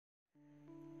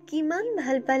কিমান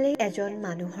ভাল পালে এজন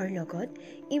মানুহৰ লগত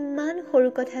ইমান সৰু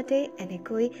কথাতে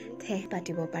এনেকৈ ঠেহ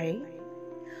পাতিব পাৰি।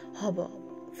 হ'ব,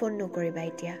 ফোন নকৰিবা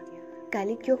এতিয়া।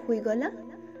 কালি কিয় শুই গলা?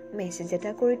 মেছেজ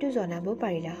এটা কৰিতো জনাব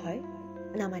পাৰিলা হয়,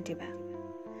 নামাতিবা।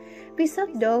 পিছত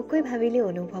দকৈ ভাবিলে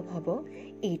অনুভৱ হ'ব,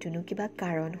 এইটোনো কিবা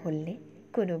কাৰণ হ'লনে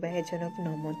কোনোবা এজনক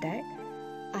নমতাৰ?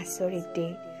 আচৰিত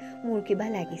দেই, মোৰ কিবা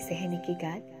লাগিছেহে নেকি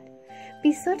গাত।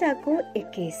 পিছত আকৌ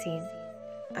একেই চিন।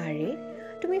 আৰে,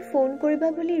 তুমি ফোন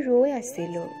কৰিবা বুলি ৰৈ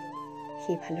আছিলোঁ।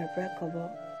 সেইফালৰ পৰা ক'ব,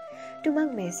 তোমাক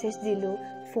মেছেজ দিলোঁ,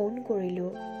 ফোন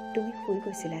কৰিলোঁ, তুমি শুই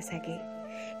গৈছিলা চাগে।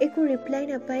 একো ৰিপ্লাই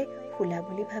নাপাই শুলা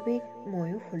বুলি ভাবি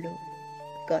ময়ো শুলোঁ।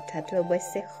 কথাটো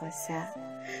অৱশ্যে সঁচা,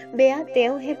 বেয়া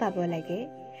তেওঁহে পাব লাগে।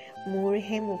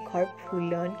 মোৰহে মুখৰ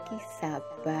ফুলন কি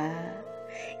চাবা।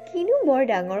 কিনো বৰ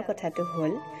ডাঙৰ কথাটো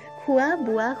হ'ল, খোৱা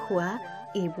বোৱা খোৱা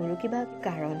এইবোৰো কিবা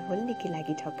কাৰণ হ'ল নেকি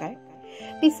লাগি থকাৰ?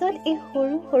 পিছত এই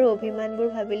সৰু সৰু অভিমানবোৰ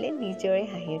ভাবিলে নিজৰে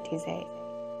হাঁহি উঠি যায়।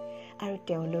 আৰু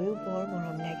তেওঁলৈও বৰ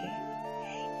মৰম লাগে।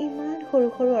 ইমান সৰু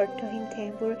সৰু অৰ্থহীন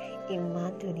ঠেহবোৰ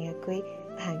ইমান ধুনীয়াকৈ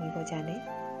ভাঙিব জানে।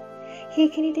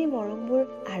 সেইখিনিতে মৰমবোৰ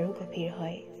আৰু গভীৰ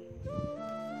হয়।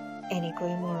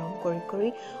 এনেকৈ মৰম কৰি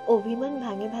কৰি অভিমান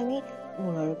ভাঙি ভাঙি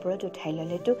মূৰৰ ওপৰত উঠাই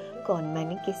ল'লেতো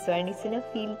কণমানি কেঁচুৱাৰ নিচিনা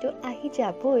ফিলটো আহি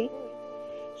যাবই।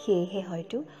 সেয়েহে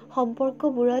হয়তো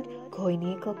সম্পৰ্কবোৰত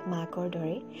ঘৈণীয়েকক মাকৰ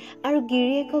দৰে আৰু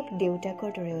গিৰিয়েকক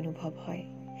দেউতাকৰ দৰে অনুভৱ হয়।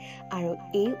 আৰু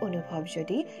এই অনুভৱ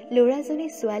যদি ল'ৰাজনে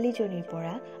ছোৱালীজনীৰ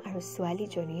পৰা আৰু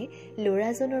ছোৱালীজনীয়ে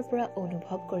ল'ৰাজনৰ পৰা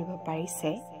অনুভৱ কৰিব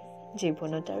পাৰিছে,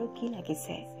 জীৱনত আৰু কি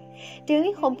লাগিছে। তেওঁ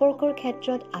এই সম্পৰ্কৰ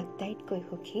ক্ষেত্ৰত আটাইতকৈ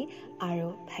সুখী আৰু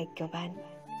ভাগ্যৱান।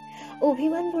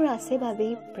 অভিমানবোৰ আছে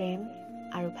বাবেই প্ৰেম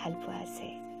আৰু ভালপোৱা আছে।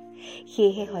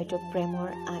 সেয়েহে হয়তো প্ৰেমৰ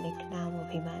আন এক নাম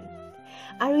অভিমান।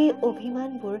 আৰু এই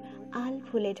অভিমানবোৰ আল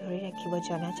ফুলে ধৰি ৰাখিব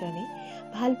জনাজনে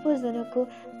ভালপোৱাজনকো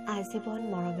আজীৱন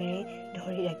মৰমেৰে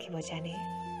ধৰি ৰাখিব জানে।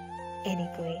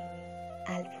 এনেকৈ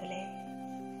আল ফুলে।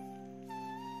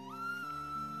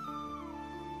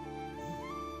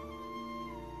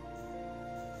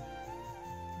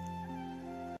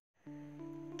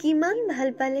 কিমান ভাল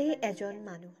পালে এজন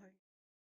মানুহ